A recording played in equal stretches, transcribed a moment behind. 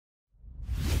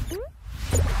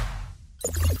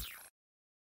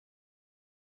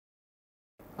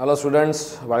Hello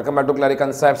students, welcome back to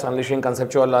CLARIconcepts, Unleashing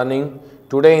Conceptual Learning.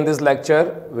 Today in this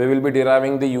lecture, we will be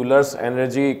deriving the Euler's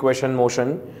energy equation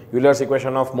motion, Euler's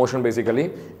equation of motion basically,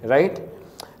 right?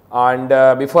 And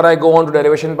before I go on to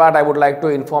derivation part, I would like to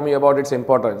inform you about its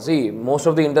importance. See, most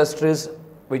of the industries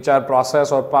which are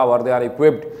process or power, they are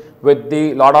equipped with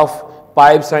the lot of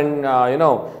pipes and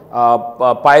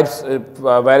pipes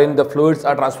wherein the fluids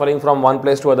are transferring from one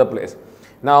place to other place.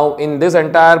 Now, in this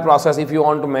entire process, if you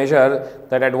want to measure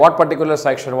that at what particular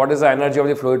section, what is the energy of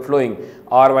the fluid flowing,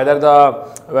 or whether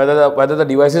the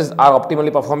devices are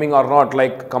optimally performing or not,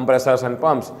 like compressors and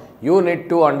pumps, you need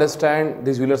to understand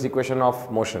this Euler's equation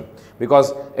of motion,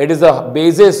 because it is the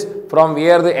basis from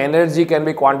where the energy can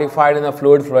be quantified in the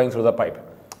fluid flowing through the pipe.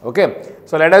 Okay,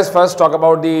 so let us first talk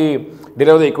about the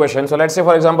derive the equation. So let's say,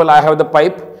 for example, I have the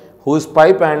pipe, whose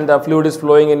pipe and the fluid is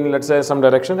flowing in, let's say, some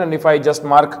direction, and if I just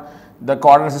mark the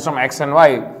coordinate system x and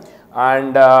y,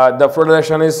 and the fluid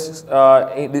direction is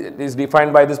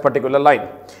defined by this particular line.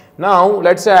 Now,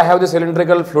 let's say I have this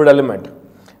cylindrical fluid element,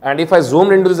 and if I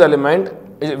zoom into this element,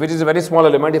 which is a very small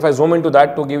element, if I zoom into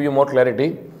that to give you more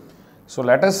clarity, so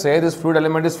let us say this fluid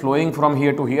element is flowing from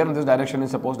here to here, and this direction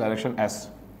is suppose direction s.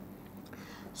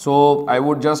 So I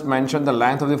would just mention the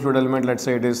length of the fluid element, let's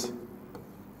say it is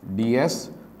ds,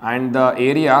 and the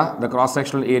area, the cross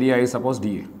sectional area is suppose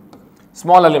dA.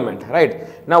 Small element,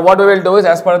 right? Now what we will do is,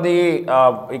 as per the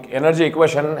energy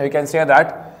equation, we can say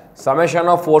that summation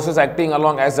of forces acting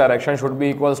along s direction should be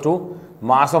equals to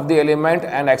mass of the element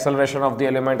and acceleration of the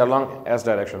element along s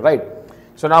direction, right?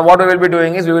 So now what we will be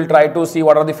doing is, we will try to see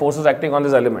what are the forces acting on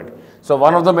this element. So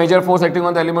one of the major force acting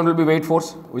on the element will be weight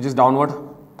force, which is downward,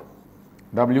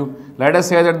 W. Let us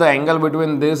say that the angle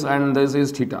between this and this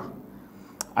is theta.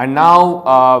 And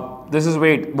now this is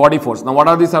weight, body force. Now what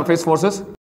are the surface forces?